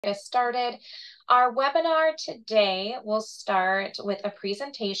Get started. Our webinar today will start with a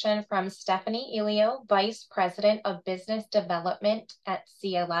presentation from Stephanie Elio, Vice President of Business Development at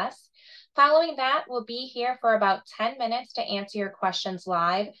CLS. Following that, we'll be here for about 10 minutes to answer your questions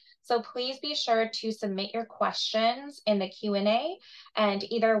live. So please be sure to submit your questions in the Q&A, and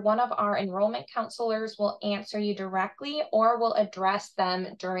either one of our enrollment counselors will answer you directly or will address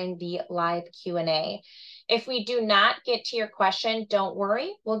them during the live Q&A. If we do not get to your question, don't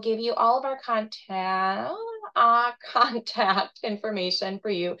worry. We'll give you all of our contact information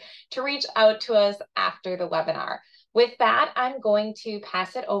for you to reach out to us after the webinar. With that, I'm going to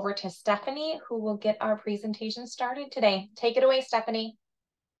pass it over to Stephanie, who will get our presentation started today. Take it away, Stephanie.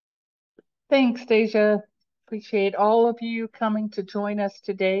 Thanks, Deja. Appreciate all of you coming to join us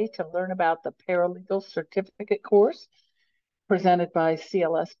today to learn about the Paralegal Certificate course presented by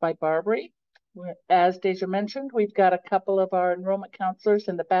CLS by BARBRI. As Deja mentioned, we've got a couple of our enrollment counselors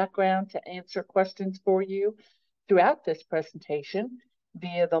in the background to answer questions for you throughout this presentation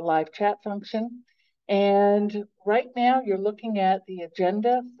via the live chat function. And right now you're looking at the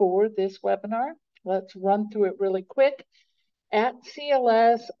agenda for this webinar. Let's run through it really quick. At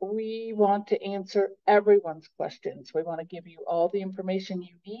CLS, we want to answer everyone's questions. We want to give you all the information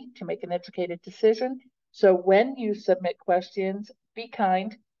you need to make an educated decision. So when you submit questions, be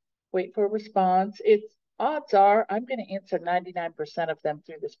kind, wait for a response. Odds are I'm going to answer 99% of them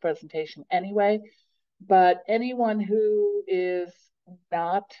through this presentation anyway, but anyone who is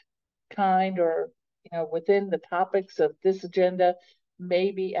not kind or within the topics of this agenda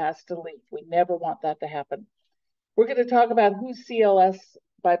may be asked to leave. We never want that to happen. We're going to talk about who CLS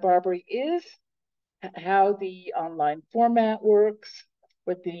by BARBRI is, how the online format works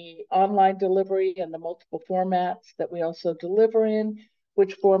with the online delivery and the multiple formats that we also deliver in,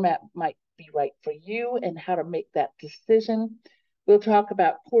 which format might be right for you and how to make that decision. We'll talk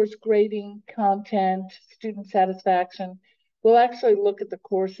about course grading, content, student satisfaction. We'll actually look at the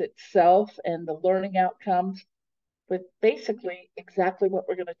course itself and the learning outcomes with basically exactly what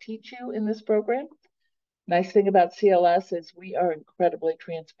we're going to teach you in this program. Nice thing about CLS is we are incredibly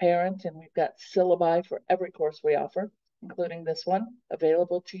transparent, and we've got syllabi for every course we offer, including this one,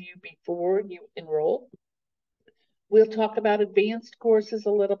 available to you before you enroll. We'll talk about advanced courses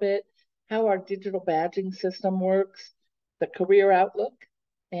a little bit, how our digital badging system works, the career outlook,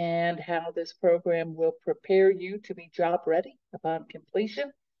 and how this program will prepare you to be job ready upon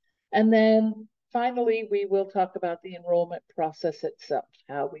completion. And then finally, we will talk about the enrollment process itself,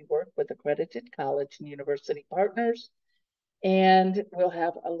 how we work with accredited college and university partners, and we'll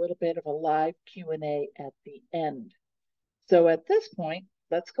have a little bit of a live Q&A at the end. So at this point,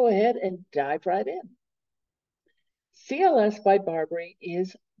 let's go ahead and dive right in. CLS by BARBRI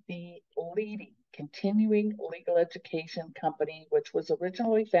is the leading continuing legal education company, which was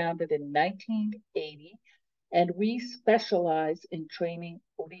originally founded in 1980, and we specialize in training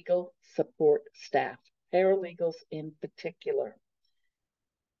legal support staff, paralegals in particular.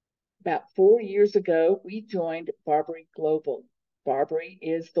 About 4 years ago, we joined BARBRI Global. BARBRI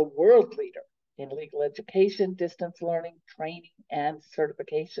is the world leader in legal education, distance learning, training, and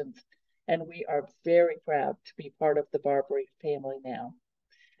certifications, and we are very proud to be part of the BARBRI family now.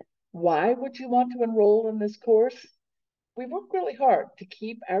 Why would you want to enroll in this course? We work really hard to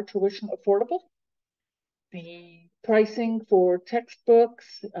keep our tuition affordable. The pricing for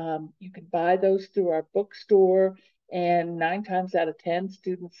textbooks, you can buy those through our bookstore, and 9 times out of 10,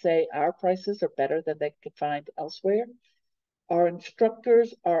 students say our prices are better than they could find elsewhere. Our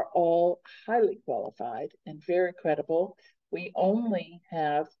instructors are all highly qualified and very credible. We only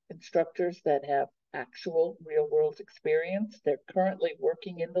have instructors that have actual real-world experience. They're currently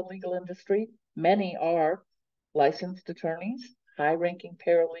working in the legal industry. Many are licensed attorneys, high-ranking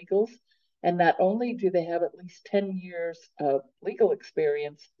paralegals, and not only do they have at least 10 years of legal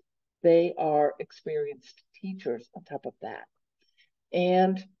experience, they are experienced teachers on top of that.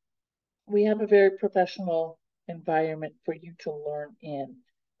 And we have a very professional environment for you to learn in.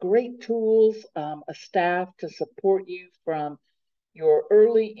 Great tools, a staff to support you from your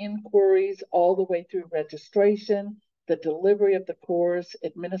early inquiries all the way through registration, the delivery of the course,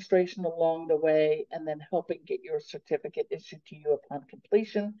 administration along the way, and then helping get your certificate issued to you upon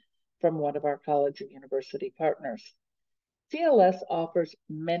completion from one of our college or university partners. CLS offers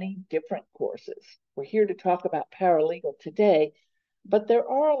many different courses. We're here to talk about paralegal today, but there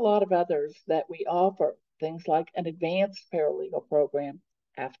are a lot of others that we offer, things like an advanced paralegal program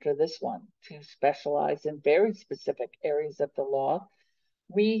after this one to specialize in very specific areas of the law.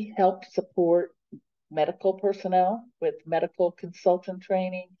 We help support medical personnel with medical consultant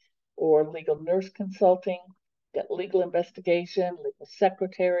training or legal nurse consulting. got legal investigation, legal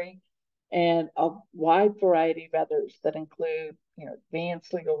secretary, and a wide variety of others that include,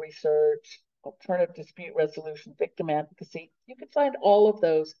 advanced legal research, alternative dispute resolution, victim advocacy. You can find all of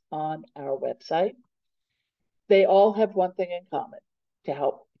those on our website. They all have one thing in common: to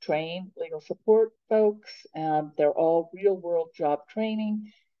help train legal support folks. They're all real world job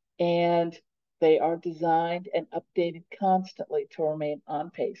training, and they are designed and updated constantly to remain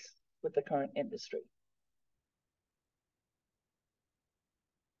on pace with the current industry.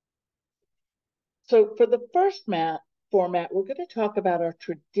 So for the first format, we're going to talk about our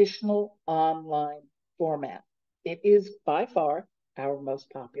traditional online format. It is by far our most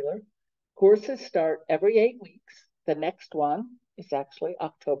popular. Courses start every 8 weeks. The next one is actually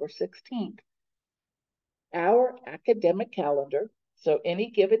October 16th. Our academic calendar, so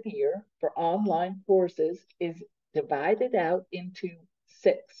any given year for online courses, is divided out into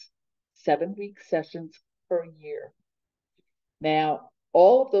 6 7-week sessions per year. Now,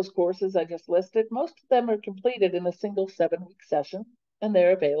 all of those courses I just listed, most of them are completed in a single 7-week session, and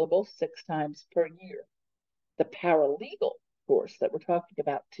they're available 6 times per year. The paralegal course that we're talking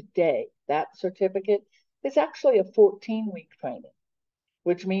about today, that certificate, is actually a 14-week training,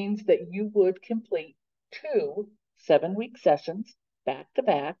 which means that you would complete 2 7-week sessions back to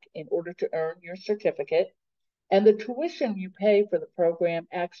back in order to earn your certificate. And the tuition you pay for the program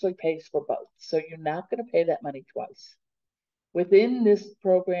actually pays for both. So you're not going to pay that money twice. Within this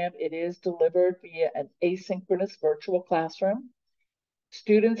program, it is delivered via an asynchronous virtual classroom.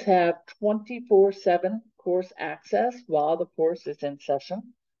 Students have 24/7 course access while the course is in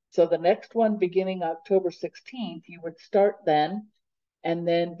session. So the next one beginning October 16th, you would start then. And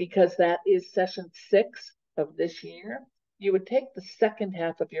then because that is session 6 of this year, you would take the second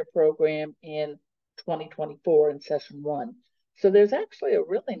half of your program in 2024 in session 1. So there's actually a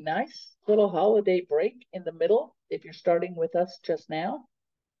really nice little holiday break in the middle if you're starting with us just now.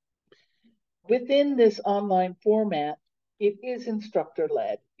 Within this online format, it is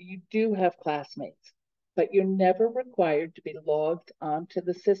instructor-led. You do have classmates, but you're never required to be logged onto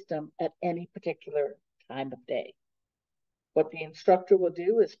the system at any particular time of day. What the instructor will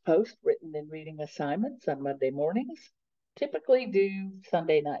do is post written and reading assignments on Monday mornings, typically due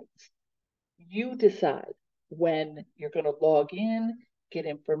Sunday nights. You decide when you're going to log in, get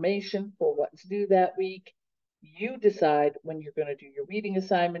information for what's due that week. You decide when you're going to do your reading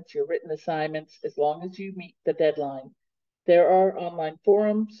assignments, your written assignments, as long as you meet the deadline. There are online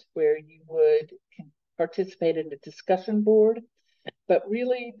forums where you would participate in a discussion board, but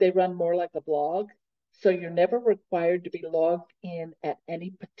really they run more like a blog. So you're never required to be logged in at any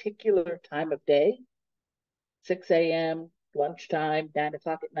particular time of day, 6 a.m., lunchtime, 9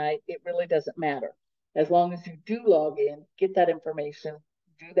 o'clock at night. It really doesn't matter. As long as you do log in, get that information,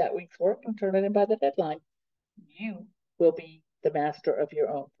 do that week's work, and turn it in by the deadline, you will be the master of your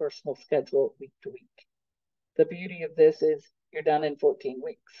own personal schedule week to week. The beauty of this is you're done in 14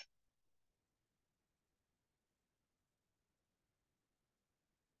 weeks.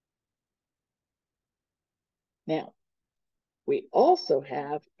 Now, we also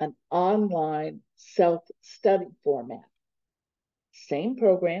have an online self-study format. Same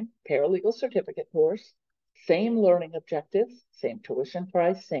program, paralegal certificate course, same learning objectives, same tuition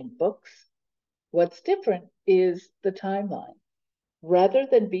price, same books. What's different is the timeline. Rather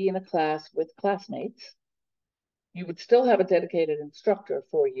than be in a class with classmates, you would still have a dedicated instructor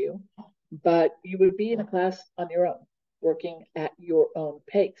for you, but you would be in a class on your own, working at your own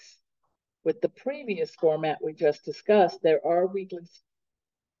pace. With the previous format we just discussed, there are weekly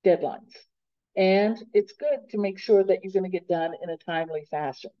deadlines, and it's good to make sure that you're going to get done in a timely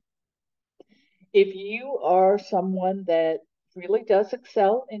fashion. If you are someone that really does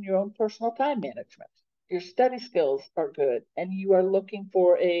excel in your own personal time management, your study skills are good, and you are looking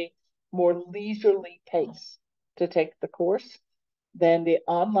for a more leisurely pace to take the course, then the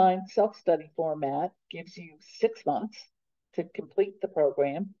online self-study format gives you 6 months to complete the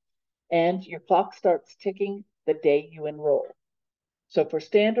program, and your clock starts ticking the day you enroll. So for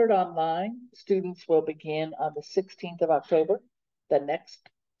standard online, students will begin on the 16th of October. The next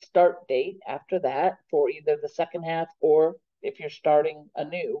start date after that for either the second half or if you're starting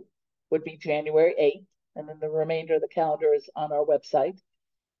anew would be January 8th. And then the remainder of the calendar is on our website.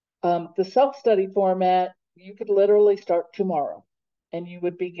 The self-study format, you could literally start tomorrow and you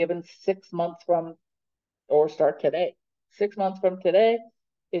would be given 6 months from, or start today. 6 months from today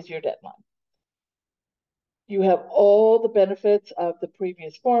is your deadline. You have all the benefits of the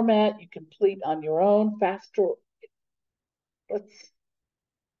previous format. You complete on your own, faster. Let's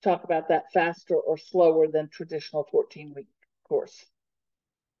talk about that, faster or slower than traditional 14-week course.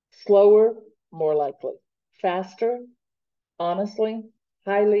 Slower, more likely. faster? Honestly,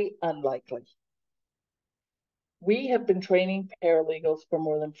 highly unlikely. We have been training paralegals for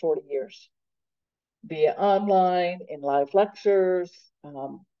more than 40 years, via online, in live lectures,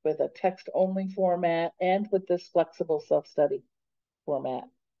 with a text-only format, and with this flexible self-study format.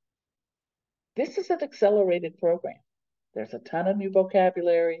 This is an accelerated program. There's a ton of new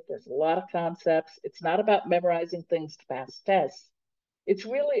vocabulary. There's a lot of concepts. It's not about memorizing things to pass tests. It's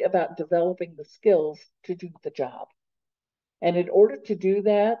really about developing the skills to do the job. And in order to do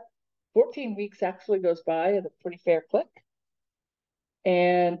that, 14 weeks actually goes by at a pretty fair clip.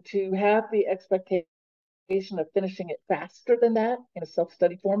 And to have the expectation of finishing it faster than that in a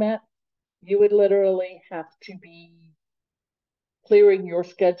self-study format, you would literally have to be clearing your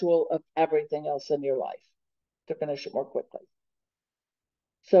schedule of everything else in your life to finish it more quickly.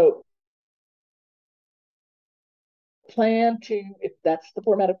 So plan to, if that's the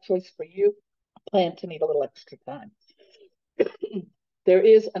format of choice for you, plan to need a little extra time. There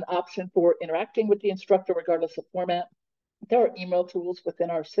is an option for interacting with the instructor regardless of format. There are email tools within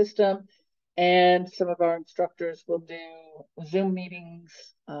our system, and some of our instructors will do Zoom meetings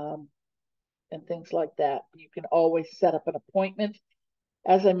and things like that. You can always set up an appointment.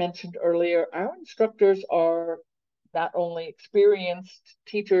 As I mentioned earlier, our instructors are not only experienced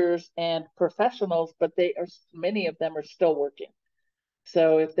teachers and professionals, but many of them are still working.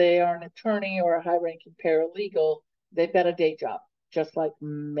 So if they are an attorney or a high-ranking paralegal, they've got a day job, just like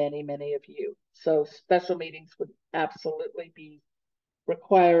many, many of you. So special meetings would absolutely be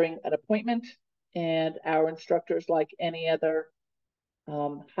requiring an appointment, and our instructors, like any other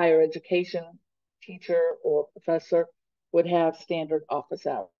higher education teacher or professor, would have standard office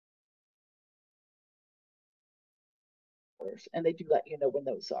hours. And they do let you know when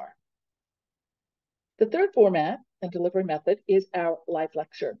those are. The third format and delivery method is our live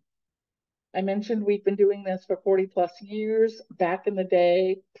lecture. I mentioned we've been doing this for 40 plus years. Back in the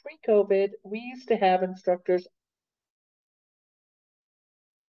day, pre-COVID, we used to have instructors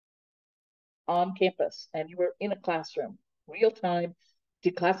on campus, and you were in a classroom, real time,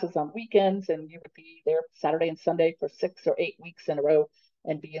 did classes on weekends, and you would be there Saturday and Sunday for 6 or 8 weeks in a row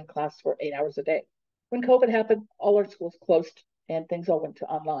and be in class for 8 hours a day. When COVID happened, all our schools closed and things all went to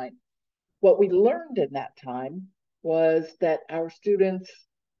online. What we learned in that time was that our students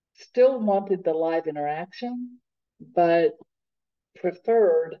still wanted the live interaction, but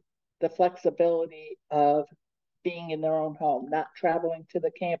preferred the flexibility of being in their own home, not traveling to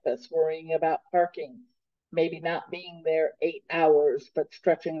the campus, worrying about parking, maybe not being there 8 hours, but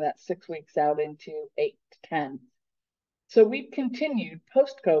stretching that 6 weeks out into 8 to 10. So we've continued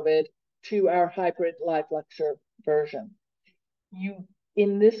post-COVID to our hybrid live lecture version.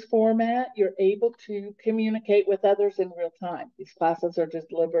 In this format, you're able to communicate with others in real time. These classes are just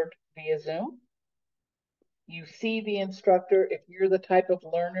delivered via Zoom. You see the instructor. If you're the type of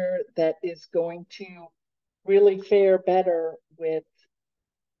learner that is going to really fare better with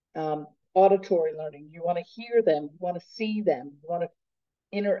auditory learning, you want to hear them, you want to see them, you want to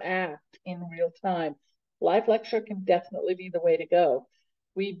interact in real time, live lecture can definitely be the way to go.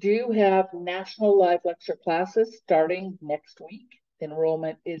 We do have national live lecture classes starting next week.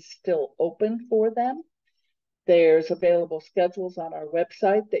 Enrollment is still open for them. There's available schedules on our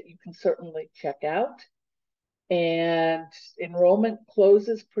website that you can certainly check out. And enrollment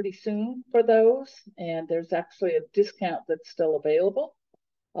closes pretty soon for those. And there's actually a discount that's still available.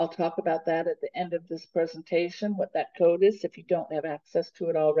 I'll talk about that at the end of this presentation, what that code is if you don't have access to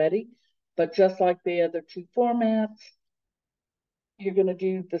it already. But just like the other two formats, you're going to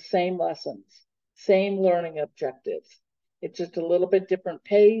do the same lessons, same learning objectives. It's just a little bit different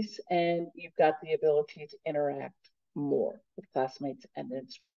pace, and you've got the ability to interact more with classmates and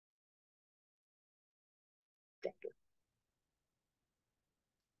instructors.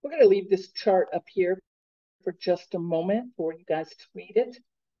 We're going to leave this chart up here for just a moment for you guys to read it.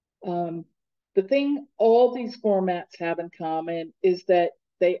 The thing all these formats have in common is that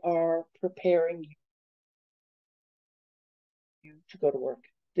they are preparing you to go to work.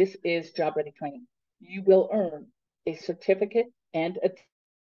 This is job ready training. You will earn a certificate and a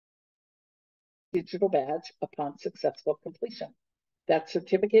digital badge upon successful completion. That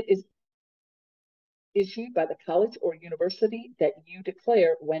certificate is issued by the college or university that you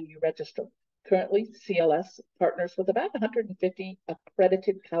declare when you register. Currently, CLS partners with about 150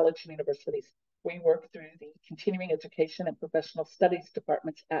 accredited college and universities. We work through the continuing education and professional studies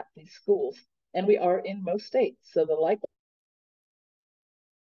departments at these schools, and we are in most states. So the likelihood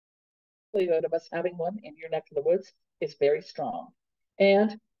of us having one in your neck of the woods is very strong.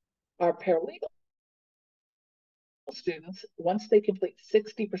 And our paralegal students, once they complete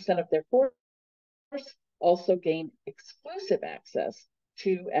 60% of their course, also gain exclusive access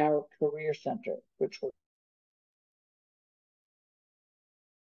to our Career Center, which we're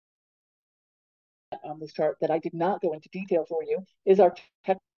on this chart that I did not go into detail for you, is our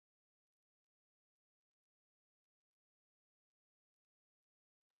tech.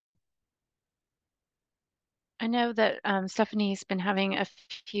 I know that Stephanie's been having a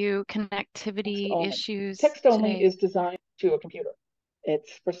few connectivity issues Text only today. is designed to a computer.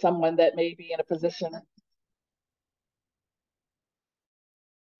 It's for someone that may be in a position.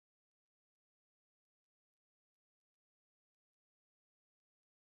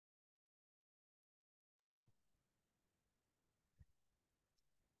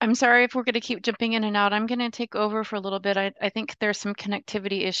 I'm sorry if we're going to keep jumping in and out. I'm going to take over for a little bit. I think there's some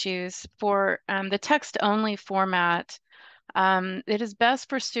connectivity issues for the text only format. It is best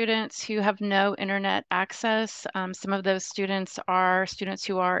for students who have no internet access. Some of those students are students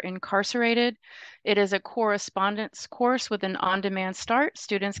who are incarcerated. It is a correspondence course with an on-demand start.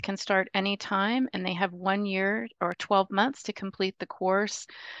 Students can start anytime and they have 1 year or 12 months to complete the course.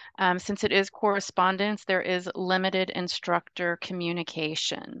 Since it is correspondence, there is limited instructor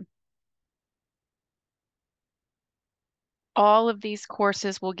communication. All of these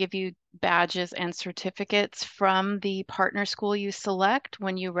courses will give you badges and certificates from the partner school you select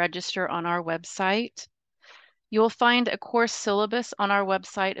when you register on our website. You'll find a course syllabus on our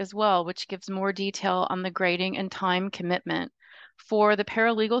website as well, which gives more detail on the grading and time commitment. For the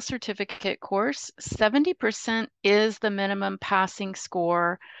paralegal certificate course, 70% is the minimum passing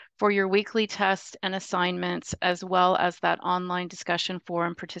score for your weekly tests and assignments, as well as that online discussion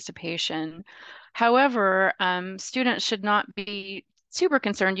forum participation. However, students should not be super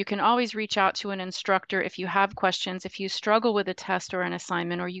concerned. You can always reach out to an instructor if you have questions, if you struggle with a test or an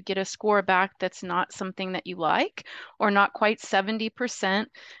assignment, or you get a score back that's not something that you like, or not quite 70%,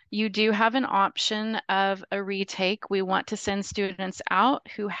 you do have an option of a retake. We want to send students out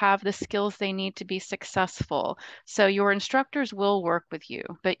who have the skills they need to be successful. So your instructors will work with you,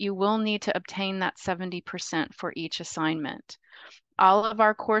 but you will need to obtain that 70% for each assignment. All of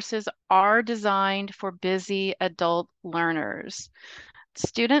our courses are designed for busy adult learners.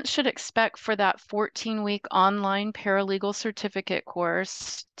 Students should expect for that 14-week online paralegal certificate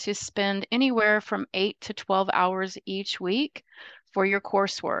course to spend anywhere from 8 to 12 hours each week for your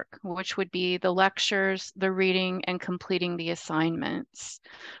coursework, which would be the lectures, the reading, and completing the assignments.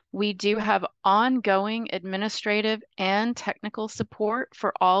 We do have ongoing administrative and technical support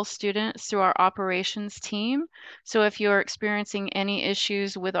for all students through our operations team. So if you're experiencing any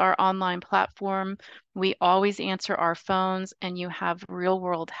issues with our online platform, we always answer our phones and you have real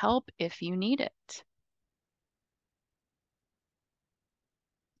world help if you need it.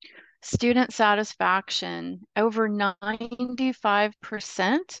 Student satisfaction, over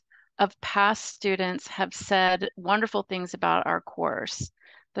 95% of past students have said wonderful things about our course,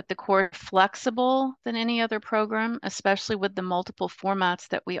 that the course is flexible than any other program, especially with the multiple formats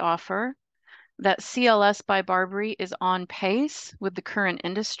that we offer, that CLS by BARBRI is on pace with the current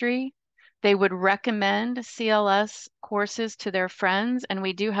industry. They would recommend CLS courses to their friends, and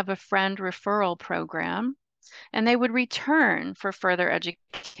we do have a friend referral program, and they would return for further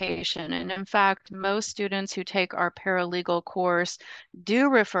education. And in fact, most students who take our paralegal course do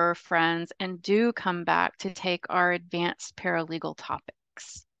refer friends and do come back to take our advanced paralegal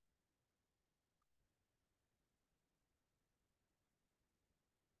topics.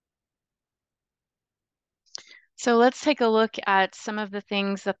 So let's take a look at some of the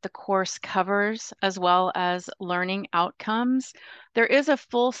things that the course covers, as well as learning outcomes. There is a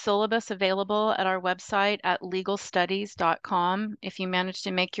full syllabus available at our website at legalstudies.com. If you manage to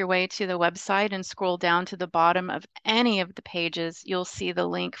make your way to the website and scroll down to the bottom of any of the pages, you'll see the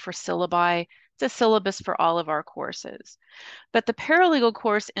link for syllabi. It's a syllabus for all of our courses. But the paralegal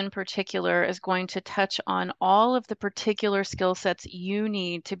course in particular is going to touch on all of the particular skill sets you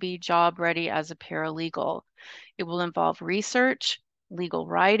need to be job ready as a paralegal. It will involve research, legal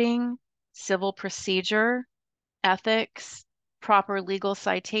writing, civil procedure, ethics, proper legal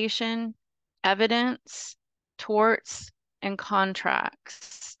citation, evidence, torts, and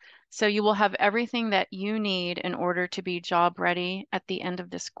contracts. So you will have everything that you need in order to be job ready at the end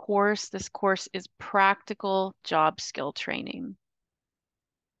of this course. This course is practical job skill training.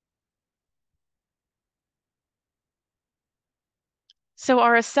 So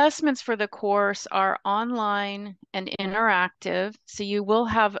our assessments for the course are online and interactive. So you will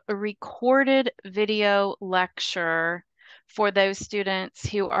have a recorded video lecture for those students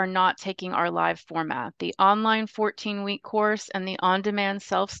who are not taking our live format. The online 14-week course and the on-demand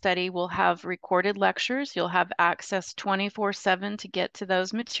self-study will have recorded lectures. You'll have access 24/7 to get to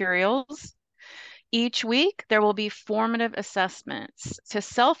those materials. Each week, there will be formative assessments to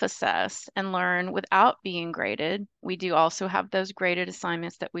self-assess and learn without being graded. We do also have those graded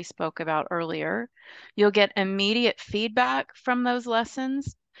assignments that we spoke about earlier. You'll get immediate feedback from those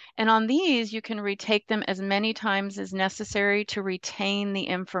lessons. And on these, you can retake them as many times as necessary to retain the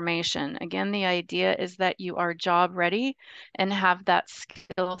information. Again, the idea is that you are job ready and have that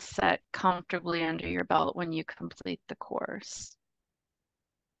skill set comfortably under your belt when you complete the course.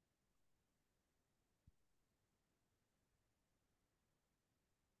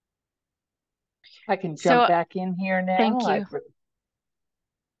 I can jump back in here now. Thank you.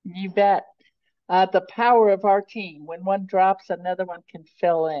 You bet. The power of our team. When one drops, another one can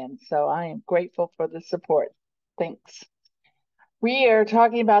fill in. So I am grateful for the support. Thanks. We are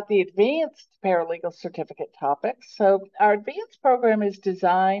talking about the advanced paralegal certificate topics. So our advanced program is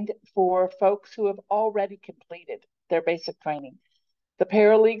designed for folks who have already completed their basic training. The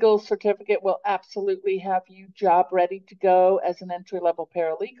paralegal certificate will absolutely have you job ready to go as an entry-level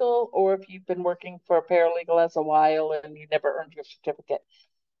paralegal, or if you've been working for a paralegal as a while and you never earned your certificate.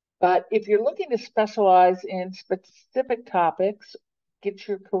 But if you're looking to specialize in specific topics, get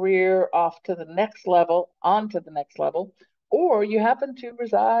your career off to the next level, onto the next level, or you happen to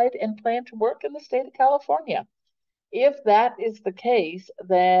reside and plan to work in the state of California. If that is the case,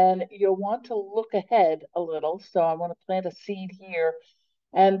 then you'll want to look ahead a little. So I want to plant a seed here,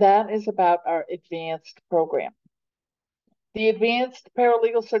 and that is about our advanced program. The advanced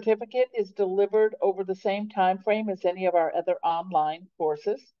paralegal certificate is delivered over the same time frame as any of our other online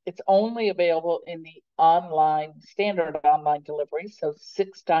courses. It's only available in the standard online delivery, so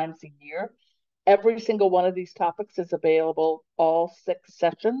 6 times a year. Every single one of these topics is available all 6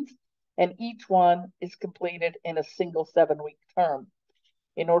 sessions, and each one is completed in a single 7-week term.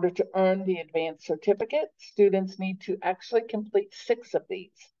 In order to earn the advanced certificate, students need to actually complete 6 of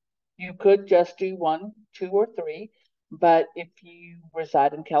these. You could just do 1, 2, or 3, but if you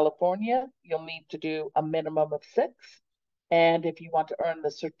reside in California, you'll need to do a minimum of 6. And if you want to earn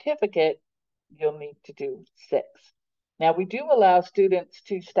the certificate, you'll need to do 6. Now, we do allow students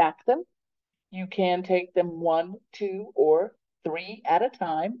to stack them. You can take them 1, 2, or 3 at a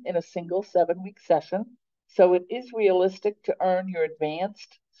time in a single 7-week session. So it is realistic to earn your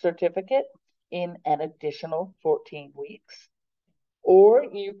advanced certificate in an additional 14 weeks. Or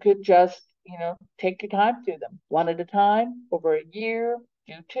you could just, take your time through them 1 at a time over a year,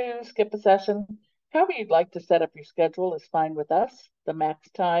 do 2, skip a session. However you'd like to set up your schedule is fine with us. The max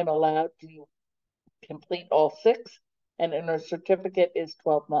time allowed to complete all 6 and earn a certificate is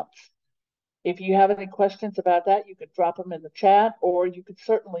 12 months. If you have any questions about that, you could drop them in the chat, or you could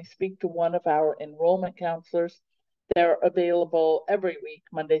certainly speak to one of our enrollment counselors. They're available every week,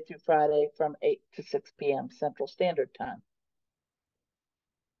 Monday through Friday, from 8 to 6 p.m. Central Standard Time.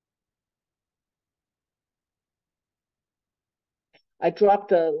 I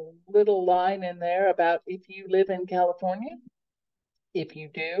dropped a little line in there about if you live in California. If you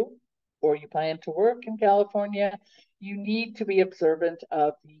do, or you plan to work in California, you need to be observant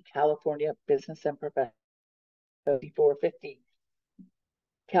of the California Business and Professional Code 450.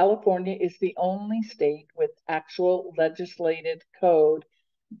 California is the only state with actual legislated code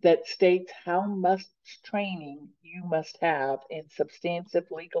that states how much training you must have in substantive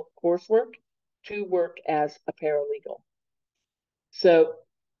legal coursework to work as a paralegal. So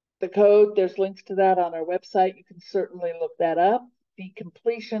the code, there's links to that on our website. You can certainly look that up. The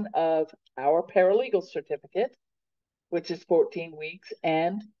completion of our paralegal certificate, which is 14 weeks,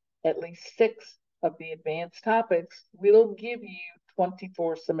 and at least 6 of the advanced topics will give you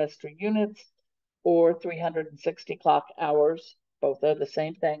 24 semester units or 360 clock hours. Both are the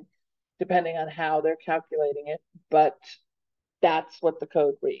same thing, depending on how they're calculating it. But that's what the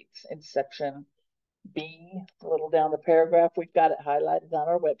code reads in section B, a little down the paragraph. We've got it highlighted on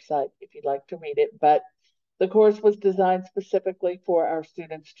our website if you'd like to read it. But the course was designed specifically for our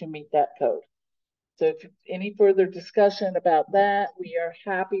students to meet that code. So if any further discussion about that, we are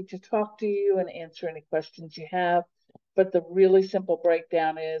happy to talk to you and answer any questions you have. But the really simple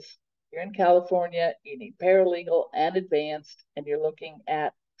breakdown is you're in California, you need paralegal and advanced, and you're looking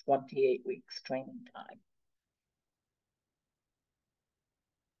at 28 weeks training time.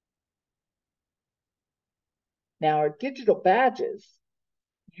 Now, our digital badges,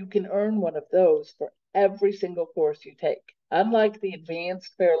 you can earn one of those for every single course you take. Unlike the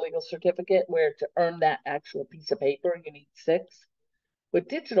advanced paralegal certificate, where to earn that actual piece of paper, you need 6. With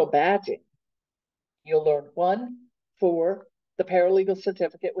digital badging, you'll earn 1 for the paralegal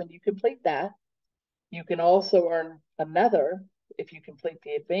certificate when you complete that. You can also earn another if you complete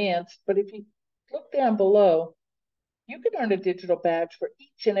the advanced, but if you look down below, you can earn a digital badge for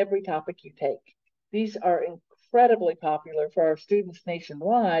each and every topic you take. These are incredibly popular for our students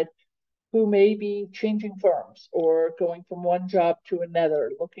nationwide who may be changing firms or going from one job to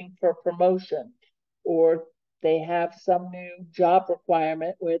another, looking for promotion, or they have some new job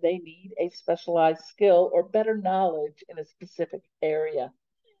requirement where they need a specialized skill or better knowledge in a specific area.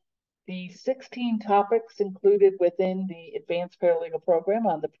 The 16 topics included within the Advanced Paralegal program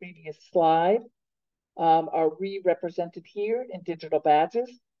on the previous slide are re-represented here in digital badges.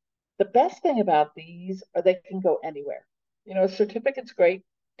 The best thing about these are they can go anywhere. You know, a certificate's great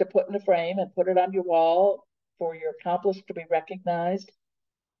to put in a frame and put it on your wall for your accomplishment to be recognized.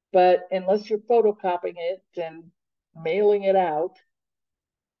 But unless you're photocopying it and mailing it out,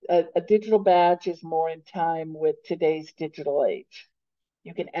 a digital badge is more in time with today's digital age.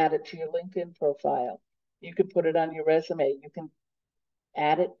 You can add it to your LinkedIn profile. You can put it on your resume. You can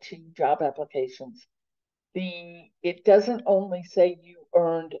add it to job applications. It doesn't only say you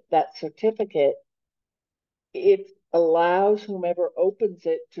earned that certificate, it allows whomever opens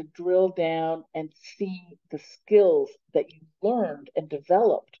it to drill down and see the skills that you learned and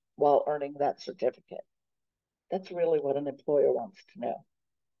developed while earning that certificate. That's really what an employer wants to know.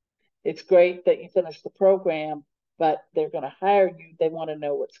 It's great that you finish the program, but they're going to hire you. They want to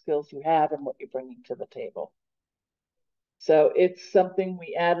know what skills you have and what you're bringing to the table. So it's something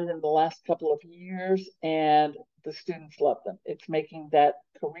we added in the last couple of years, and the students love them. It's making that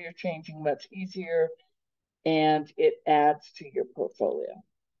career changing much easier, and it adds to your portfolio.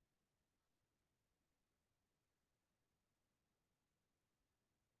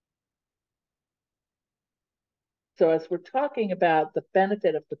 So as we're talking about the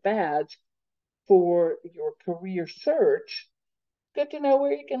benefit of the badge for your career search, good to know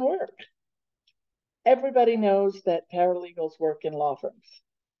where you can work. Everybody knows that paralegals work in law firms.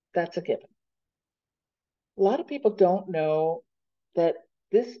 That's a given. A lot of people don't know that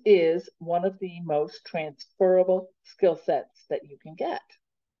this is one of the most transferable skill sets that you can get.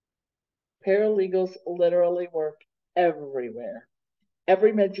 Paralegals literally work everywhere.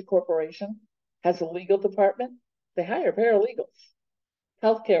 Every major corporation has a legal department. They hire paralegals.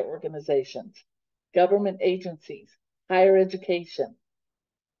 Healthcare organizations, government agencies, higher education,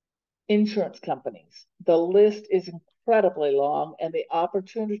 insurance companies. The list is incredibly long and the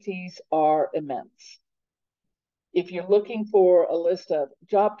opportunities are immense. If you're looking for a list of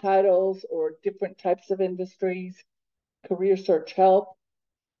job titles or different types of industries, career search help,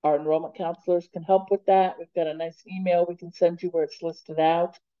 our enrollment counselors can help with that. We've got a nice email we can send you where it's listed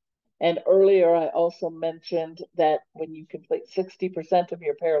out. And earlier, I also mentioned that when you complete 60% of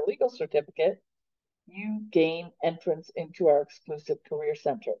your paralegal certificate, you gain entrance into our exclusive career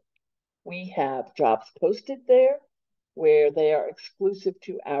center. We have jobs posted there where they are exclusive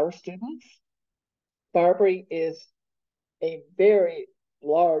to our students. BARBRI is a very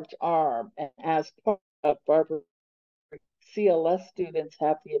large arm, and as part of BARBRI, CLS students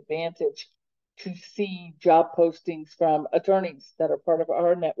have the advantage to see job postings from attorneys that are part of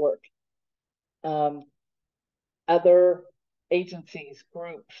our network. Other agencies,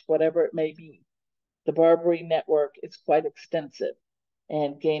 groups, whatever it may be. The BARBRI network is quite extensive,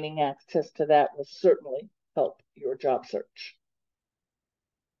 and gaining access to that will certainly help your job search.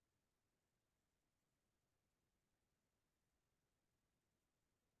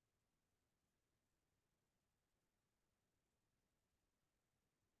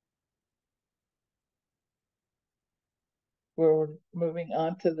 We're moving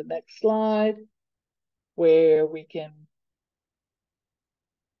on to the next slide where we can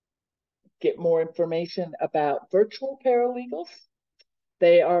get more information about virtual paralegals.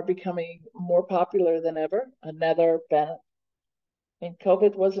 They are becoming more popular than ever. Another benefit. And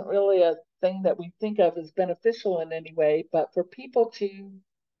COVID wasn't really a thing that we think of as beneficial in any way, but for people to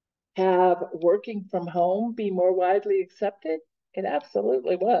have working from home be more widely accepted, it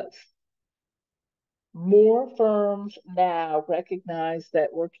absolutely was. More firms now recognize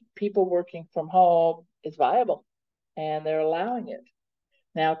that people working from home is viable, and they're allowing it.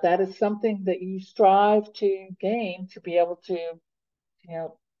 Now, if that is something that you strive to gain to be able to,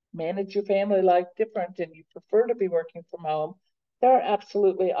 manage your family life different and you prefer to be working from home, there are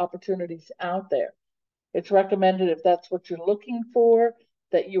absolutely opportunities out there. It's recommended if that's what you're looking for,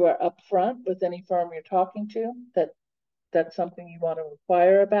 that you are upfront with any firm you're talking to, that's something you want to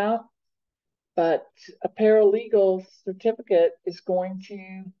inquire about. But a paralegal certificate is going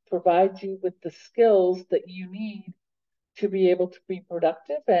to provide you with the skills that you need to be able to be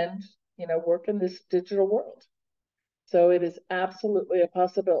productive and, work in this digital world. So it is absolutely a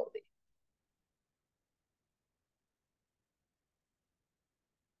possibility.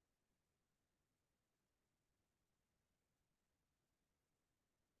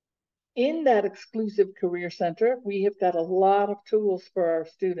 In that exclusive career center, we have got a lot of tools for our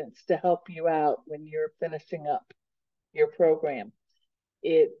students to help you out when you're finishing up your program.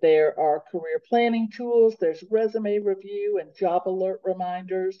 There are career planning tools, there's resume review and job alert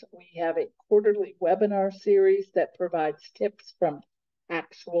reminders. We have a quarterly webinar series that provides tips from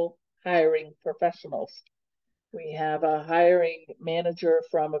actual hiring professionals. We have a hiring manager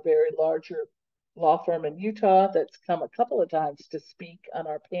from a very larger law firm in Utah that's come a couple of times to speak on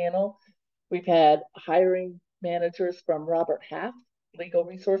our panel. We've had hiring managers from Robert Half, legal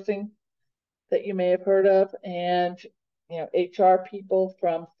resourcing, that you may have heard of, and HR people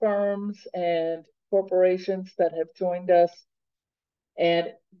from firms and corporations that have joined us. And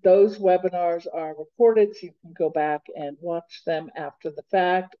those webinars are recorded, so you can go back and watch them after the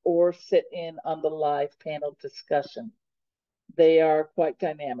fact or sit in on the live panel discussion. They are quite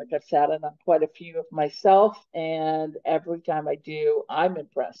dynamic. I've sat in on quite a few of myself, and every time I do, I'm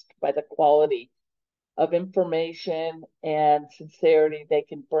impressed by the quality of information and sincerity they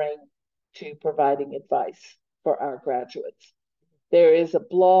can bring to providing advice for our graduates. There is a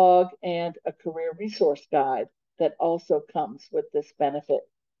blog and a career resource guide that also comes with this benefit.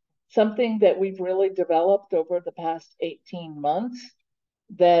 Something that we've really developed over the past 18 months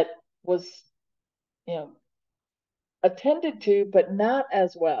that was, attended to, but not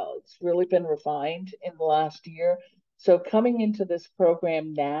as well. It's really been refined in the last year. So coming into this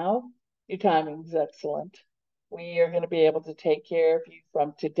program now, your timing is excellent. We are going to be able to take care of you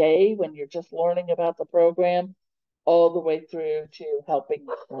from today when you're just learning about the program all the way through to helping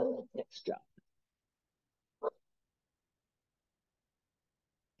you find the next job.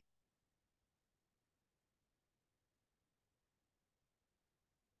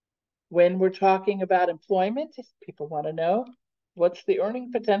 When we're talking about employment, people want to know, what's the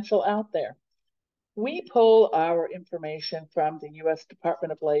earning potential out there? We pull our information from the U.S.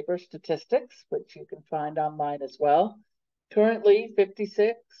 Department of Labor statistics, which you can find online as well. Currently,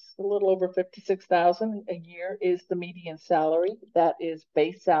 a little over 56,000 a year is the median salary. That is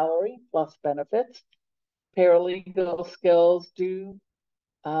base salary plus benefits. Paralegal skills do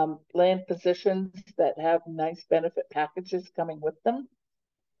land positions that have nice benefit packages coming with them.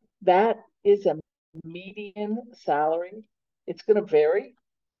 That is a median salary. It's going to vary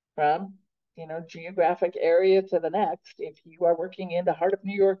from geographic area to the next. If you are working in the heart of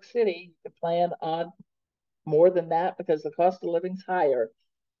New York City, you can plan on more than that because the cost of living's higher.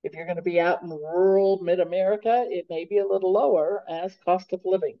 If you're going to be out in rural mid-America, it may be a little lower as cost of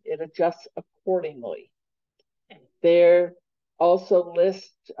living. It adjusts accordingly. There also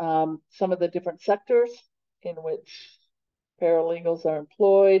list some of the different sectors in which paralegals are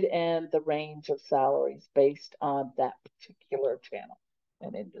employed and the range of salaries based on that particular channel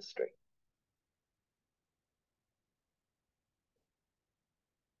and industry.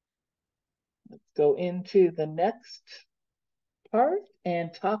 Let's go into the next part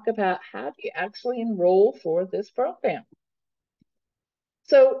and talk about how do you actually enroll for this program.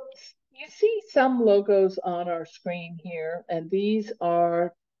 So you see some logos on our screen here, and these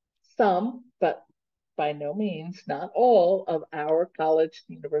are some, but by no means not all, of our college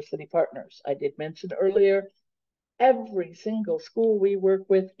university partners. I did mention earlier, every single school we work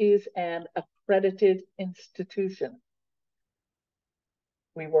with is an accredited institution.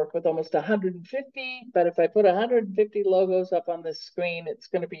 We work with almost 150, but if I put 150 logos up on this screen, it's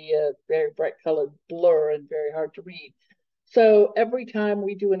going to be a very bright colored blur and very hard to read. So every time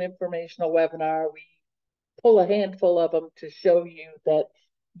we do an informational webinar, we pull a handful of them to show you that,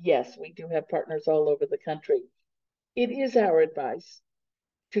 yes, we do have partners all over the country. It is our advice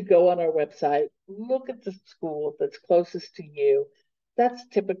to go on our website, look at the school that's closest to you. That's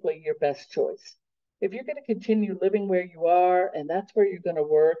typically your best choice. If you're going to continue living where you are and that's where you're going to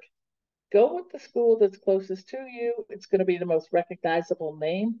work, go with the school that's closest to you. It's going to be the most recognizable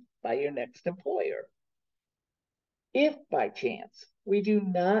name by your next employer. If by chance we do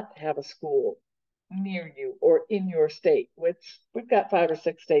not have a school near you or in your state, which we've got 5 or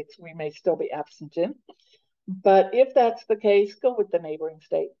 6 states we may still be absent in, but if that's the case, go with the neighboring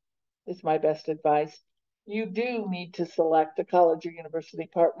state is my best advice. You do need to select a college or university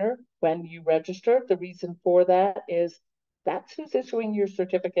partner when you register. The reason for that is that's who's issuing your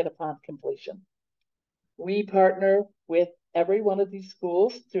certificate upon completion. We partner with every one of these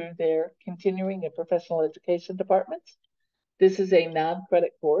schools through their continuing and professional education departments. This is a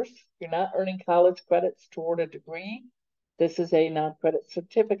non-credit course. You're not earning college credits toward a degree. This is a non-credit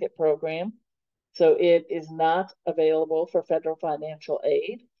certificate program. So it is not available for federal financial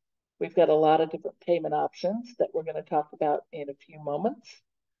aid. We've got a lot of different payment options that we're going to talk about in a few moments.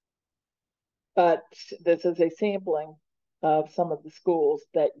 But this is a sampling of some of the schools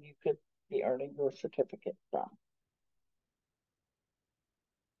that you could be earning your certificate from.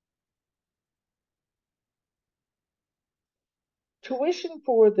 Tuition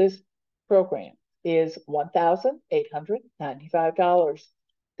for this program is $1,895.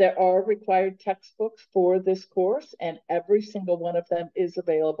 There are required textbooks for this course, and every single one of them is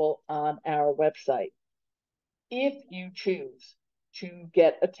available on our website. If you choose to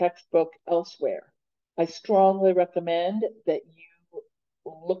get a textbook elsewhere, I strongly recommend that you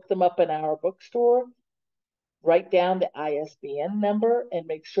look them up in our bookstore, write down the ISBN number, and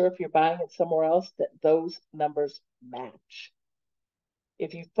make sure if you're buying it somewhere else that those numbers match.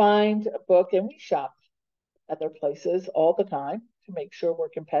 If you find a book, and we shop other places all the time to make sure we're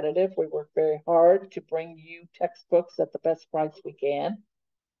competitive, we work very hard to bring you textbooks at the best price we can.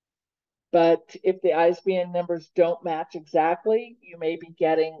 But if the ISBN numbers don't match exactly, you may be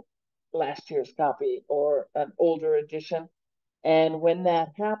getting last year's copy or an older edition. And when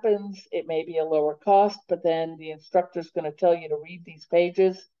that happens, it may be a lower cost, but then the instructor's going to tell you to read these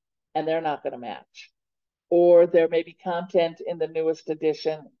pages and they're not going to match. Or there may be content in the newest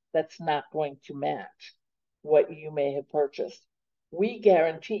edition that's not going to match what you may have purchased. We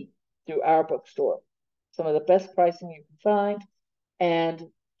guarantee through our bookstore some of the best pricing you can find and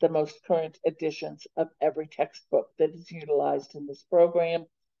the most current editions of every textbook that is utilized in this program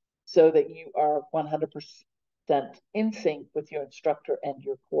so that you are 100% in sync with your instructor and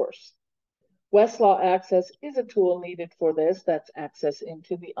your course. Westlaw Access is a tool needed for this. That's access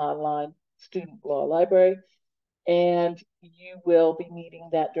into the online student law library. And you will be needing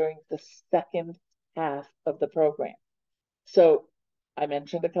that during the second half of the program. So I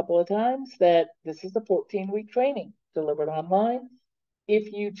mentioned a couple of times that this is a 14-week training delivered online.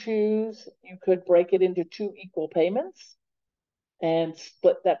 If you choose, you could break it into 2 equal payments and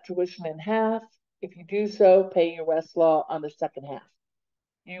split that tuition in half. If you do so, pay your Westlaw on the second half.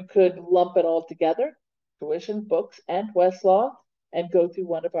 You could lump it all together, tuition, books, and Westlaw, and go through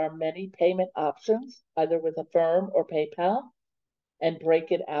one of our many payment options, either with Affirm or PayPal, and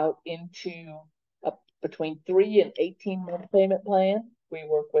break it out into between 3 and 18-month payment plan. We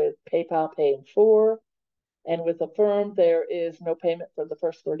work with PayPal Pay in 4, and with Affirm, there is no payment for the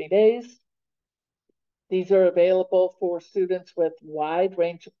first 30 days. These are available for students with wide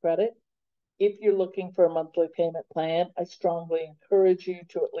range of credit. If you're looking for a monthly payment plan, I strongly encourage you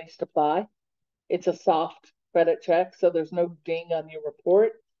to at least apply. It's a soft credit check, so there's no ding on your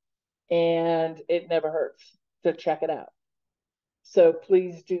report, and it never hurts to check it out. So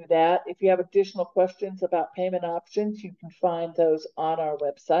please do that. If you have additional questions about payment options, you can find those on our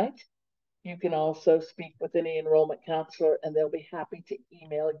website. You can also speak with any enrollment counselor, and they'll be happy to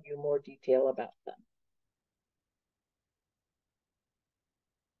email you more detail about them.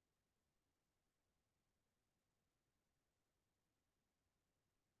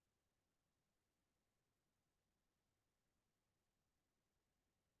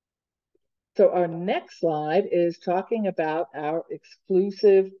 So our next slide is talking about our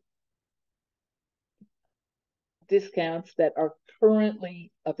exclusive discounts that are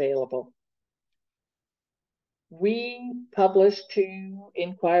currently available. We published to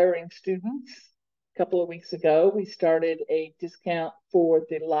inquiring students a couple of weeks ago. We started a discount for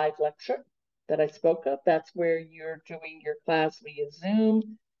the live lecture that I spoke of. That's where you're doing your class via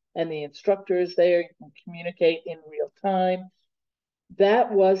Zoom and the instructor is there. You can communicate in real time.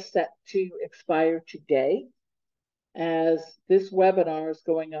 That was set to expire today, as this webinar is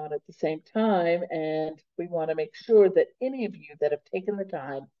going on at the same time, and we want to make sure that any of you that have taken the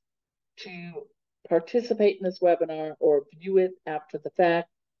time to participate in this webinar or view it after the fact,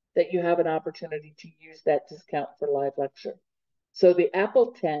 that you have an opportunity to use that discount for live lecture. So the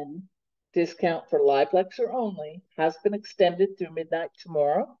Apple 10 discount for live lecture only has been extended through midnight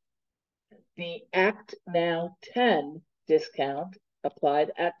tomorrow. The Act Now 10 discount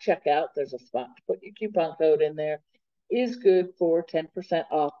applied at checkout, there's a spot to put your coupon code in there, is good for 10%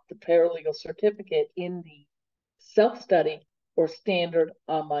 off the paralegal certificate in the self-study or standard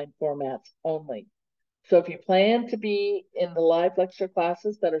online formats only. So if you plan to be in the live lecture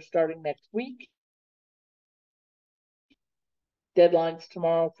classes that are starting next week, deadline's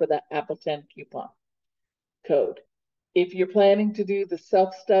tomorrow for that Apple 10 coupon code. If you're planning to do the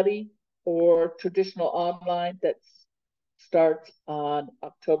self-study or traditional online that starts on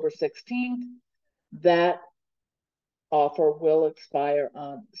October 16th, that offer will expire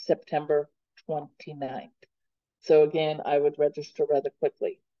on September 29th. So again, I would register rather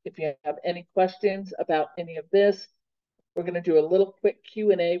quickly. If you have any questions about any of this, we're going to do a little quick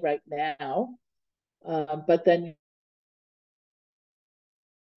Q&A right now, but then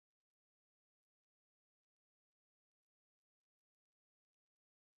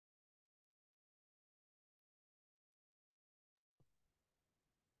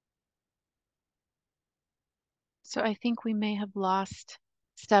So I think we may have lost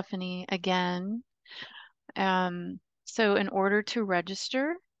Stephanie again. So in order to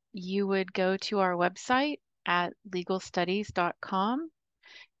register, you would go to our website at legalstudies.com.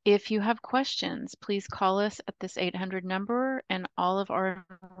 If you have questions, please call us at this 800 number, and all of our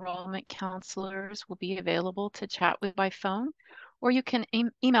enrollment counselors will be available to chat with by phone. Or you can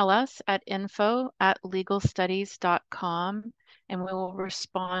email us at info@legalstudies.com, and we will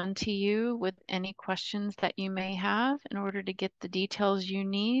respond to you with any questions that you may have in order to get the details you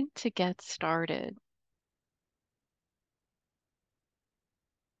need to get started.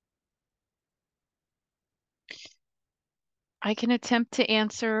 I can attempt to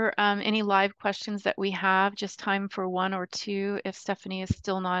answer any live questions that we have, just time for one or two if Stephanie is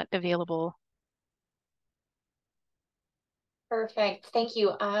still not available. Perfect. Thank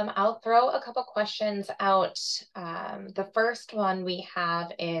you. I'll throw a couple questions out. The first one we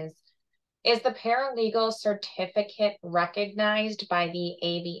have is the paralegal certificate recognized by the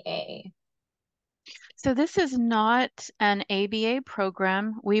ABA? So this is not an ABA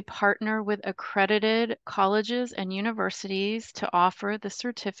program. We partner with accredited colleges and universities to offer the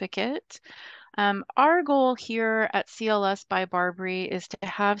certificate. Our goal here at CLS by BARBRI is to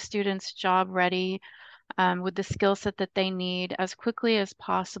have students job ready with the skill set that they need as quickly as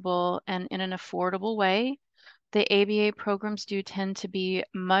possible and in an affordable way. The ABA programs do tend to be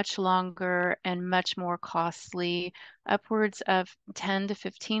much longer and much more costly, upwards of $10,000 to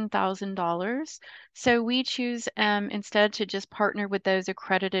 $15,000. So we choose instead to just partner with those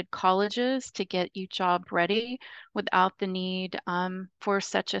accredited colleges to get you job ready without the need for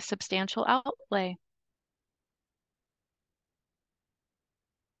such a substantial outlay.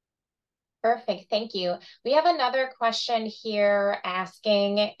 Perfect. Thank you. We have another question here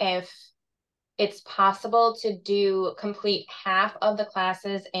asking if it's possible to complete half of the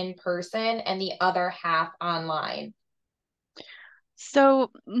classes in person and the other half online.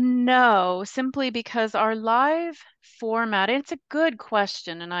 So no, simply because our live format, it's a good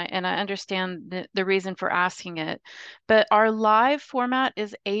question, and I understand the reason for asking it, but our live format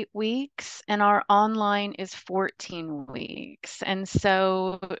is 8 weeks and our online is 14 weeks. And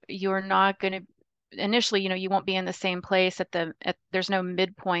so you're not going to initially, you won't be in the same place there's no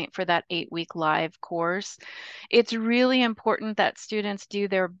midpoint for that 8-week live course. It's really important that students do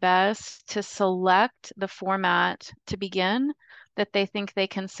their best to select the format to begin that they think they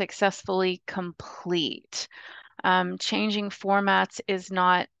can successfully complete. Changing formats is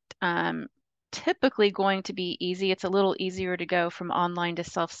not typically going to be easy. It's a little easier to go from online to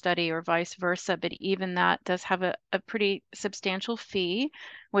self-study or vice versa, but even that does have a pretty substantial fee,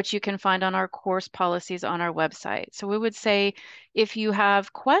 which you can find on our course policies on our website. So we would say if you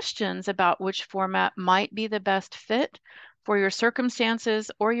have questions about which format might be the best fit for your circumstances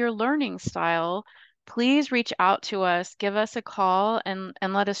or your learning style, please reach out to us, give us a call, and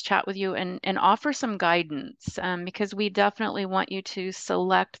let us chat with you and offer some guidance because we definitely want you to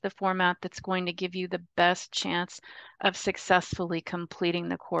select the format that's going to give you the best chance of successfully completing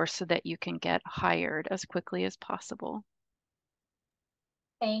the course so that you can get hired as quickly as possible.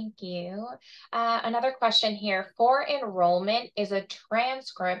 Thank you. Another question here. For enrollment, is a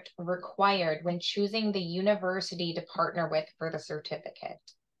transcript required when choosing the university to partner with for the certificate?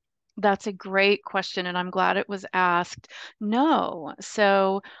 That's a great question, and I'm glad it was asked. No.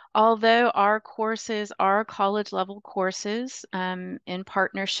 So, although our courses are college level courses in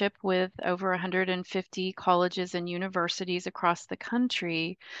partnership with over 150 colleges and universities across the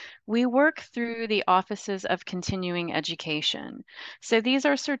country, we work through the offices of continuing education. So, these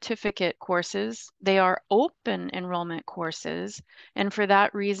are certificate courses, they are open enrollment courses, and for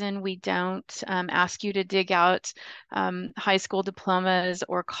that reason, we don't ask you to dig out high school diplomas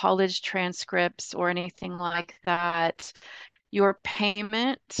or college transcripts or anything like that. Your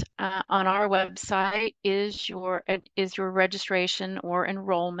payment on our website is your registration or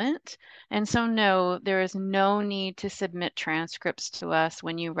enrollment. And so no, there is no need to submit transcripts to us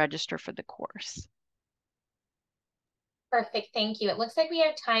when you register for the course. Perfect, thank you. It looks like we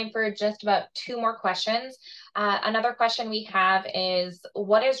have time for just about 2 more questions. Another question we have is,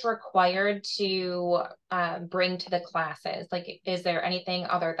 what is required to bring to the classes? Like, is there anything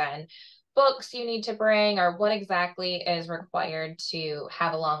other than books you need to bring, or what exactly is required to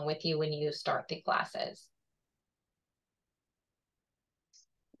have along with you when you start the classes?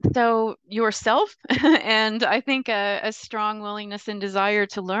 So yourself and I think a strong willingness and desire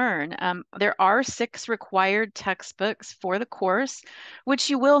to learn. There are 6 required textbooks for the course, which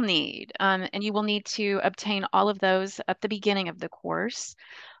you will need, and you will need to obtain all of those at the beginning of the course.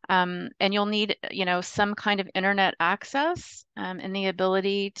 And you'll need, some kind of internet access and the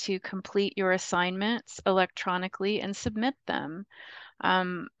ability to complete your assignments electronically and submit them.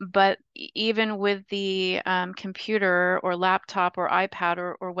 But even with the computer or laptop or iPad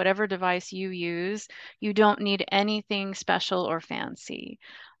or whatever device you use, you don't need anything special or fancy.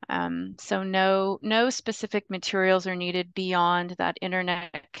 So no specific materials are needed beyond that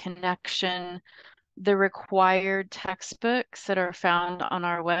internet connection, the required textbooks that are found on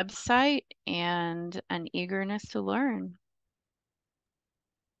our website, and an eagerness to learn.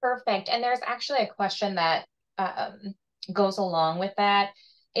 Perfect. And there's actually a question that goes along with that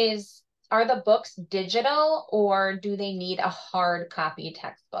are the books digital or do they need a hard copy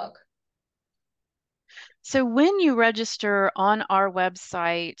textbook? So when you register on our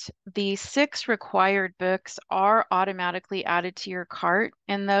website, the 6 required books are automatically added to your cart,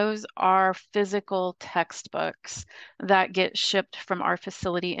 and those are physical textbooks that get shipped from our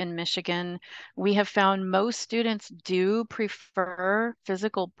facility in Michigan. We have found most students do prefer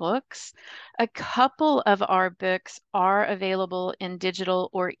physical books. A couple of our books are available in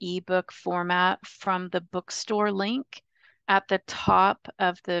digital or ebook format from the bookstore link at the top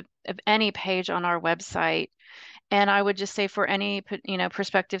of any page on our website. And I would just say for any,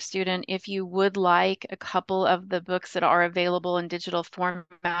 prospective student, if you would like a couple of the books that are available in digital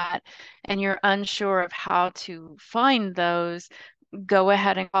format and you're unsure of how to find those, go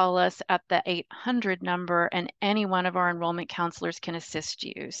ahead and call us at the 800 number, and any one of our enrollment counselors can assist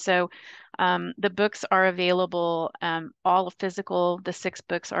you. So the books are available, all physical. The 6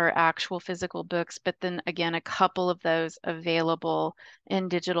 books are actual physical books, but then again, a couple of those available in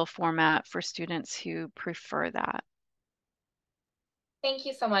digital format for students who prefer that. Thank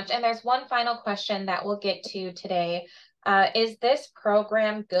you so much. And there's one final question that we'll get to today. Is this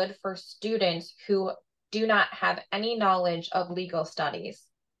program good for students who do not have any knowledge of legal studies?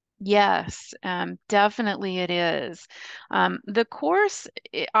 Yes, definitely it is. The course,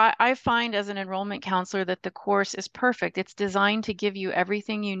 I find as an enrollment counselor that the course is perfect. It's designed to give you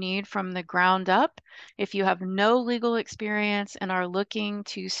everything you need from the ground up. If you have no legal experience and are looking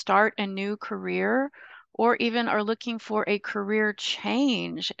to start a new career, or even are looking for a career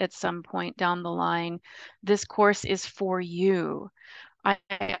change at some point down the line, this course is for you.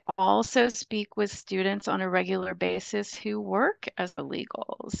 I also speak with students on a regular basis who work as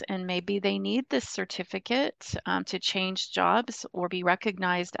illegals, and maybe they need this certificate to change jobs or be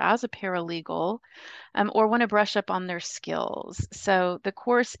recognized as a paralegal, or want to brush up on their skills. So the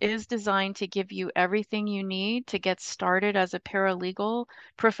course is designed to give you everything you need to get started as a paralegal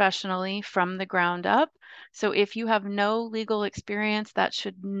professionally from the ground up. So if you have no legal experience, that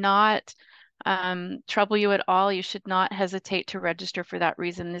should not trouble you at all. You should not hesitate to register for that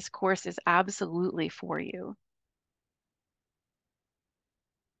reason. This course is absolutely for you.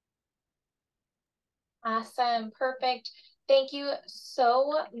 Awesome. Perfect. Thank you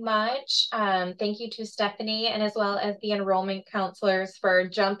so much. Thank you to Stephanie and as well as the enrollment counselors for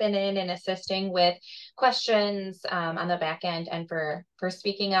jumping in and assisting with questions on the back end and for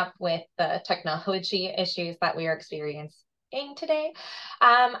speaking up with the technology issues that we are experiencing today.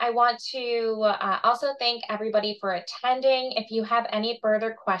 I want to also thank everybody for attending. If you have any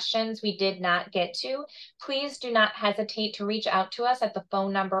further questions we did not get to, please do not hesitate to reach out to us at the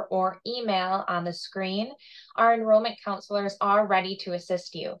phone number or email on the screen. Our enrollment counselors are ready to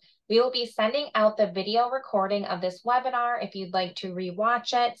assist you. We will be sending out the video recording of this webinar if you'd like to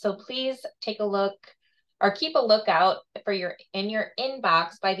rewatch it. So please take a look or keep a lookout for your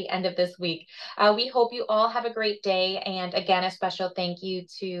inbox by the end of this week. We hope you all have a great day. And again, a special thank you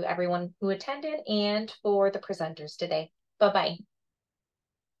to everyone who attended and for the presenters today. Bye-bye.